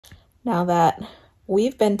Now that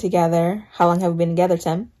we've been together, how long have we been together,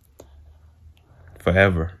 Tim?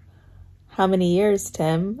 Forever. How many years,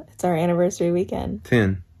 Tim? It's our anniversary weekend.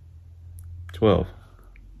 10. 12.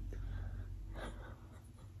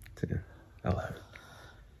 10. 11.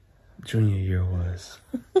 Junior year was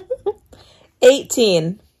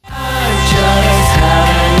 18. Just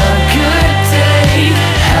having a good day,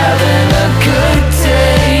 having a good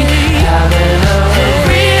day, having a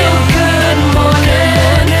real good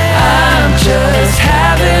morning. I'm just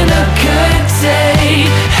having a good day,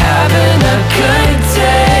 having a good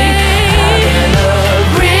day, having a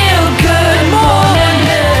real good morning.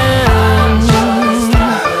 I'm just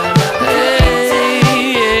having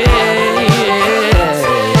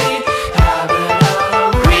a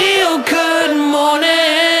real good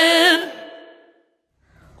morning.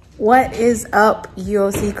 What is up,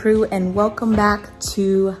 UOC crew, and welcome back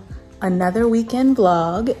to another weekend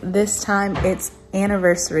vlog. This time it's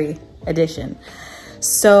anniversary edition.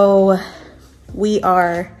 So we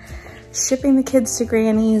are shipping the kids to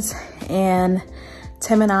Granny's, and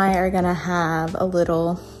Tim and I are gonna have a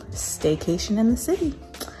little staycation in the city.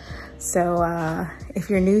 So if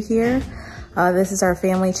you're new here, this is our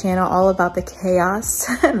family channel, all about the chaos,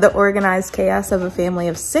 the organized chaos of a family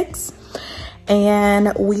of 6.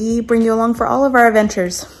 And we bring you along for all of our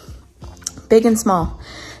adventures, big and small.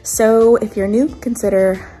 So if you're new,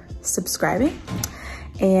 consider subscribing.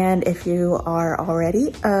 And if you are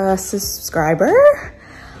already a subscriber,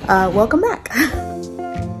 welcome back.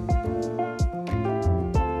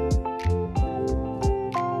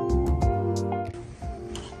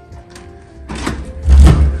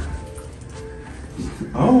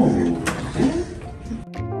 Oh.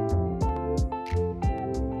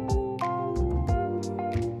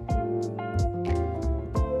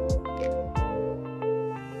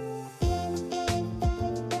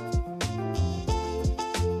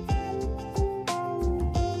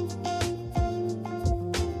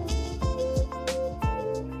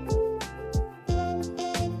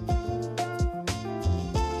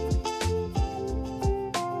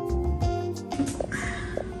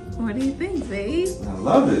 What do you think, babe? I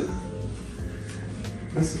love it.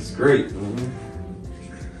 This is great.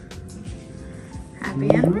 Happy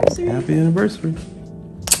anniversary. Happy anniversary.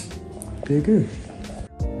 Feel good.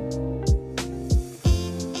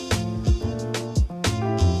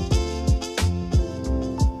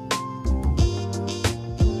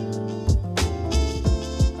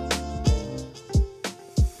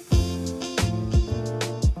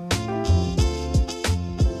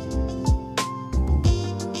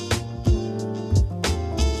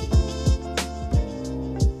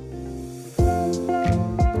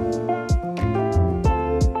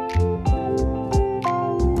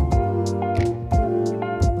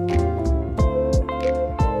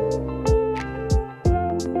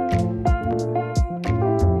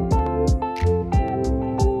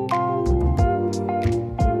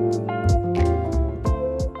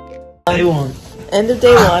 Day one. End of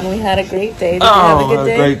day one. We had a great day. Did you have a good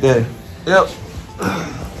day? Great day. Yep.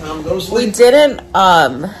 Time to go to sleep.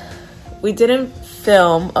 We didn't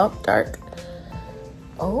film. Oh, dark.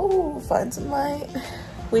 Oh, find some light.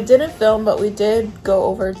 We didn't film, but we did go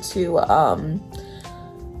over to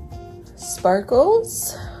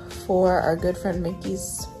Sparkles for our good friend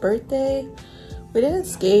Mickey's birthday. We didn't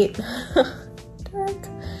skate. Dark.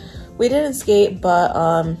 We didn't skate, but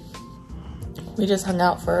we just hung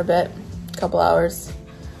out for a bit, a couple hours.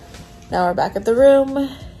 Now we're back at the room,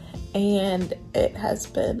 and it has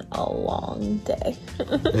been a long day.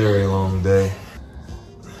 Very long day.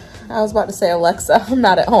 I was about to say, Alexa, I'm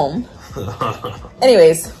not at home.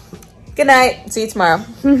 Anyways, good night. See you tomorrow.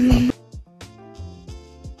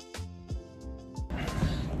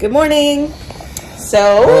 Good morning.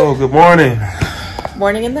 So, good morning.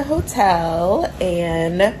 morning in the hotel,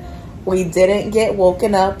 and we didn't get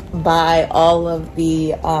woken up by all of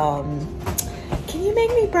the, can you make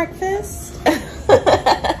me breakfast?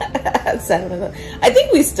 I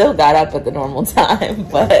think we still got up at the normal time,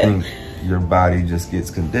 but I think your body just gets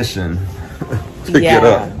conditioned to get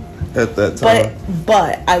up at that time.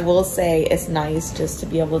 But I will say it's nice just to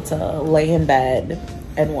be able to lay in bed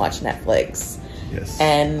and watch Netflix. Yes.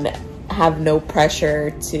 And have no pressure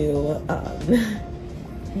to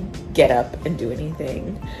get up and do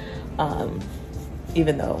anything.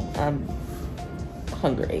 Even though I'm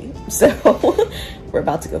hungry. So we're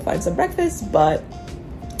about to go find some breakfast, but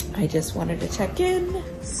I just wanted to check in.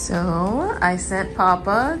 So I sent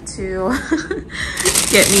Papa to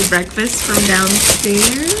get me breakfast from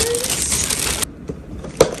downstairs.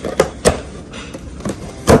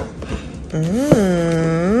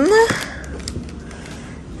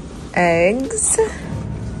 Eggs,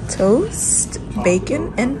 toast,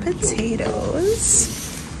 bacon, and potatoes.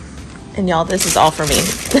 And y'all, this is all for me.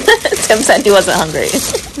 Tim said he wasn't hungry.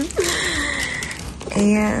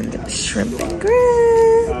 And shrimp and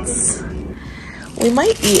grits. We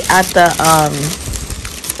might eat at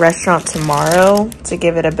the restaurant tomorrow to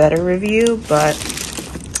give it a better review, but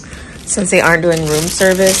since they aren't doing room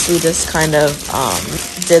service, we just kind of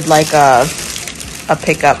did like a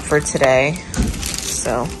pickup for today.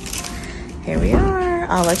 So here we are.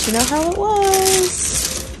 I'll let you know how it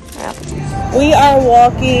was. Yeah. We are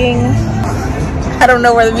walking. I don't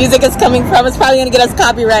know where the music is coming from. It's probably gonna get us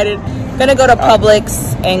copyrighted. Gonna go to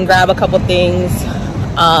Publix and grab a couple things,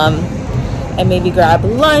 and maybe grab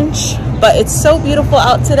lunch. But it's so beautiful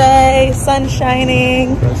out today, sun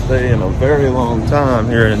shining. Best day in a very long time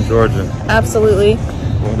here in Georgia. Absolutely.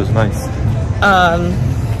 Well, it is nice.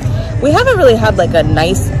 We haven't really had like a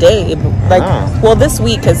nice day. Like, well, this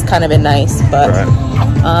week has kind of been nice, but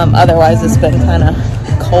otherwise it's been kind of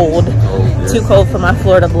cold. Yes. Too cold for my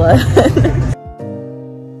Florida blood.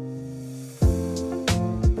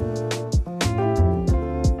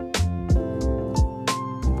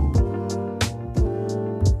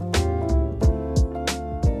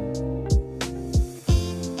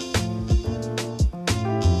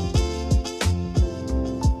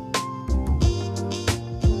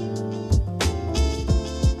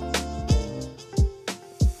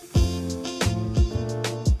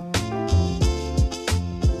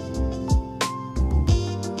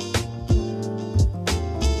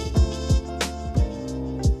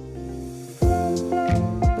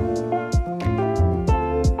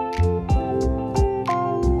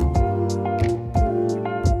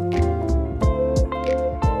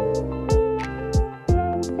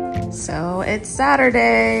 So it's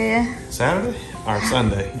Saturday. Saturday or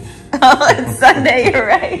Sunday? Oh, it's Sunday, you're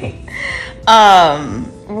right.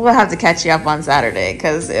 We'll have to catch you up on Saturday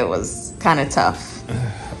because it was kind of tough.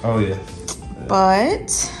 Oh, yeah.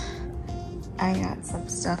 But I got some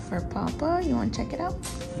stuff for Papa. You want to check it out?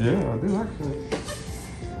 Yeah, I do actually.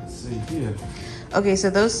 Let's see here. Okay, so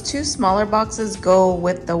those two smaller boxes go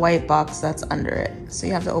with the white box that's under it. So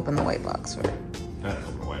you have to open the white box for it.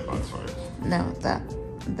 Open the white box first. No, that,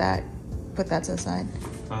 put that to the side.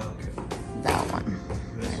 Oh, okay. That one.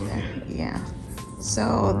 This Right one there. here. Yeah.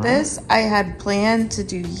 So this I had planned to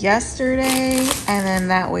do yesterday, and then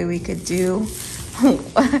that way we could do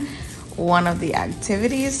one of the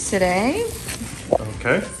activities today.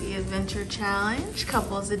 Okay. The Adventure Challenge,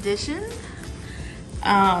 Couples Edition.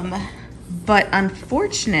 But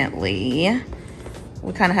unfortunately,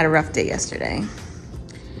 we kind of had a rough day yesterday.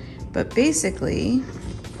 But basically,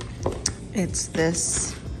 it's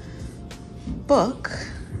this book.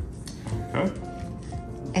 Okay.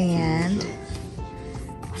 And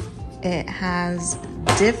it has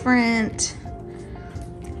different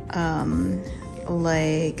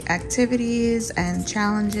like activities and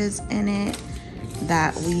challenges in it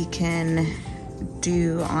that we can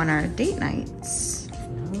do on our date nights.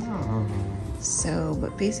 Oh. So,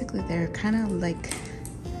 but basically they're kind of like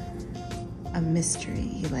a mystery.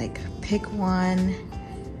 You like pick one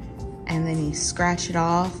and then you scratch it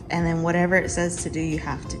off, and then whatever it says to do, you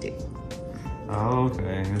have to do. Oh,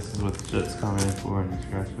 okay. This is what the shit's coming in for, and you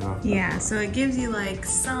scratch it off. Yeah, so it gives you like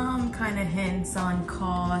some kind of hints on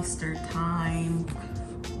cost or time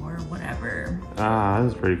or whatever. Ah,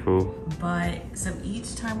 this is pretty cool. But so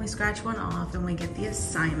each time we scratch one off and we get the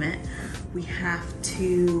assignment, we have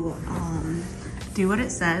to do what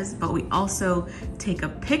it says, but we also take a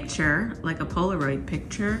picture, like a Polaroid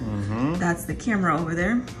picture. That's the camera over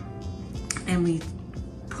there. And we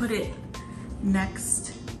put it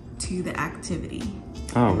next to the activity.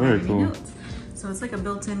 Oh, very cool. Notes. So it's like a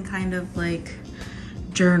built-in kind of like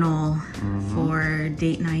journal for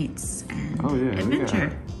date nights and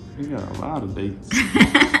adventure. We got a lot of dates.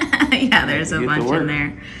 Yeah, there's a bunch in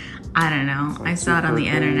there. I don't know. Like I saw it on the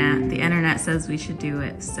internet. cookie. The internet says we should do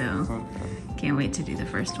it, so Okay. can't wait to do the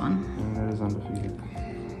first one. And that is undefeated.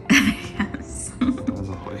 Yes. As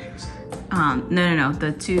always. No.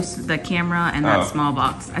 The camera and that Oh. small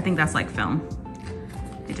box. I think that's like film.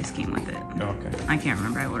 It just came with it. Okay. I can't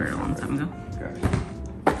remember. I ordered it a long time ago. Gotcha.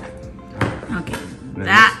 Okay. Nice.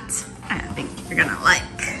 That I think you're gonna like.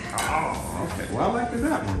 Oh, okay. Well, I like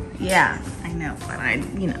that one. Yeah, I know, but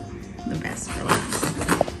the best for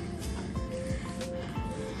last.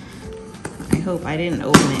 I hope I didn't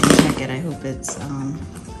open it and check it. I hope it's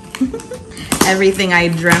everything I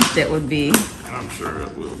dreamt it would be. I'm sure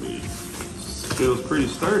it will be. Feels pretty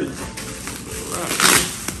sturdy. All right.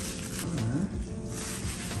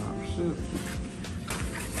 Oh, shit.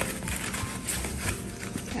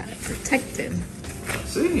 Got it protected.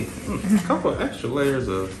 See, a couple extra layers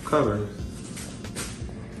of colors.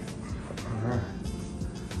 All right.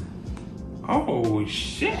 Oh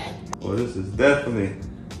shit! Well, this is definitely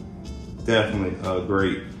a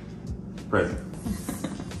great present.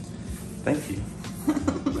 Thank you.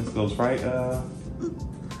 This goes right on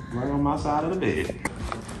my side of the bed.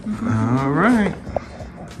 All right.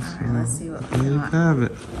 Let's see what we got. Have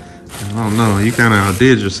it. I don't know. You kind of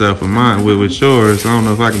outdid yourself with mine with yours. I don't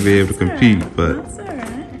know if I can be able to compete, but That's all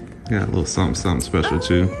right. got a little something special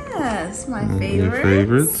too. Yes, my Your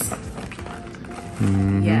favorites. favorites.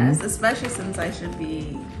 Yes, especially since I should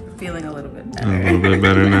be feeling a little bit A better. little bit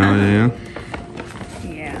better now, yeah.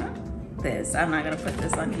 Yeah. This. I'm not gonna put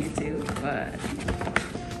this on YouTube, but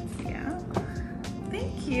yeah.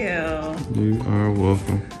 Thank you. You are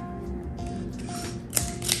welcome.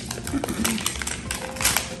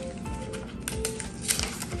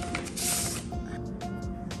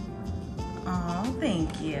 Oh,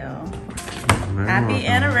 thank you. Very Happy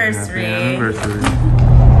welcome. anniversary. Happy anniversary.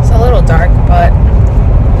 It's a little dark, but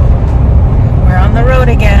we're on the road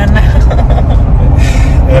again.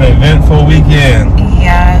 An eventful weekend.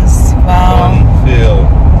 Yes. Well, Fun-filled.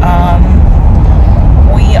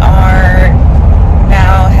 we are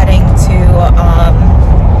now heading to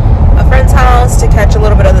a friend's house to catch a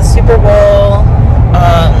little bit of the Super Bowl.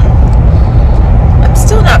 I'm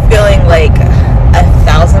still not feeling like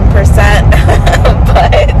 1,000%,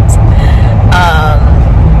 but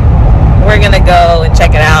we're gonna go and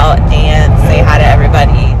check it out and say hi to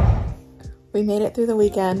everybody. We made it through the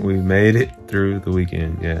weekend. We made it through the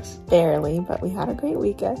weekend, yes. Barely, but we had a great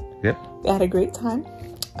weekend. Yep. We had a great time.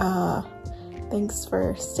 Thanks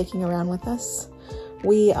for sticking around with us.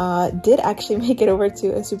 We did actually make it over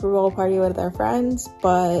to a Super Bowl party with our friends,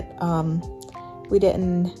 but we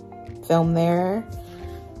didn't film there.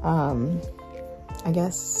 I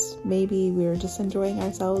guess maybe we were just enjoying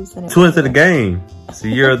ourselves. And Twins of the game. It's the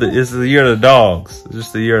year of it's the year of the dogs. It's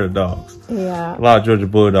just the year of the dogs. Yeah. A lot of Georgia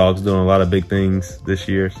Bulldogs doing a lot of big things this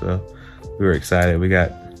year, so we were excited. We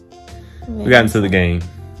got into the game.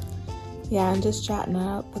 Yeah, and just chatting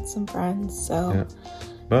up with some friends. So. Yeah.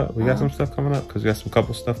 But we got some stuff coming up because we got some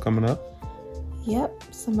couple stuff coming up. Yep,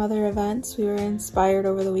 some other events. We were inspired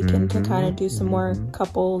over the weekend to kind of do some more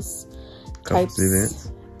couples types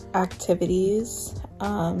events. Activities.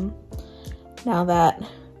 Now that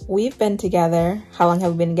we've been together, how long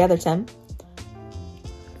have we been together, Tim?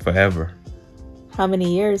 Forever. How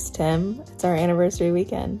many years, Tim? It's our anniversary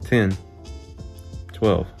weekend. 10.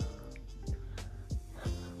 12.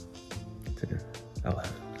 10. 11.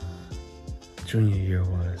 Junior year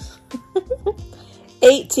was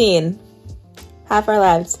 18. Half our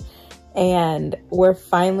lives. And we're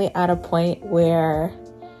finally at a point where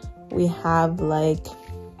we have like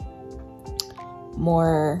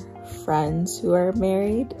more friends who are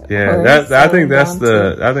married. Yeah, I think that's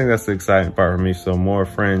the exciting part for me. So more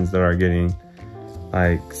friends that are getting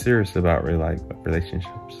like serious about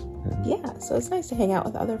relationships. Yeah, so it's nice to hang out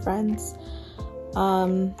with other friends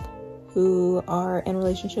who are in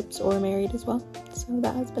relationships or married as well. So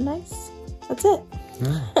that has been nice. That's it.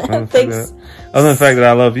 Yeah, Thanks. Other than the fact that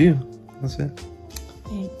I love you. That's it.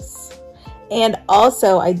 Thanks. And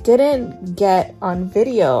also, I didn't get on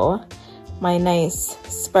video my nice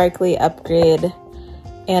sparkly upgrade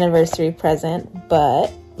anniversary present,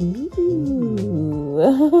 but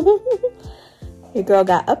ooh, your girl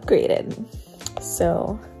got upgraded.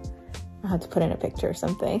 So I'll have to put in a picture or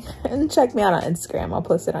something and check me out on Instagram. I'll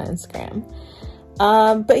post it on Instagram.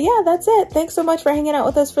 But yeah, that's it. Thanks so much for hanging out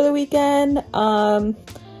with us for the weekend.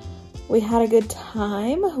 We had a good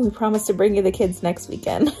time. We promised to bring you the kids next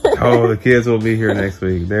weekend. Oh, the kids will be here next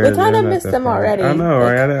week. We kind of missed them already. I know,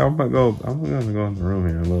 right? I'm gonna go in the room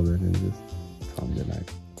here a little bit and just tell them good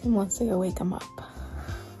night. Tim wants to go wake them up.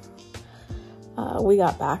 We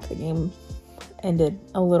got back. The game ended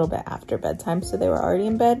a little bit after bedtime, so they were already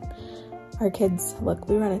in bed. Our kids, look,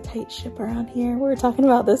 we run a tight ship around here. We were talking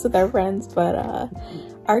about this with our friends, but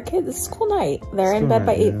our kids, it's school night. They're in bed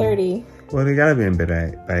by 8:30. Well, they gotta be in bed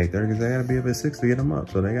by 8:30 because they gotta be up at 6 to get them up.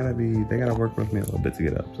 So they gotta work with me a little bit to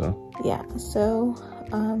get up. So yeah, so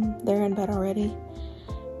they're in bed already,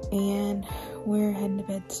 and we're heading to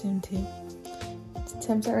bed soon too.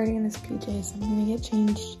 Tim's already in his PJs. I'm gonna get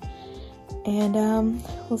changed, and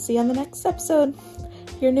we'll see you on the next episode.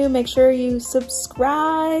 If you're new, make sure you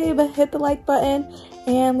subscribe, hit the like button,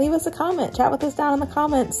 and leave us a comment. Chat with us down in the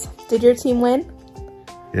comments. Did your team win?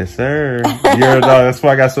 yes, sir. You're a dog. That's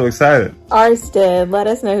why I got so excited. Ours did. Let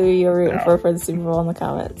us know who you're rooting for the Super Bowl in the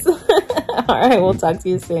comments. All right, we'll talk to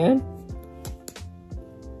you soon.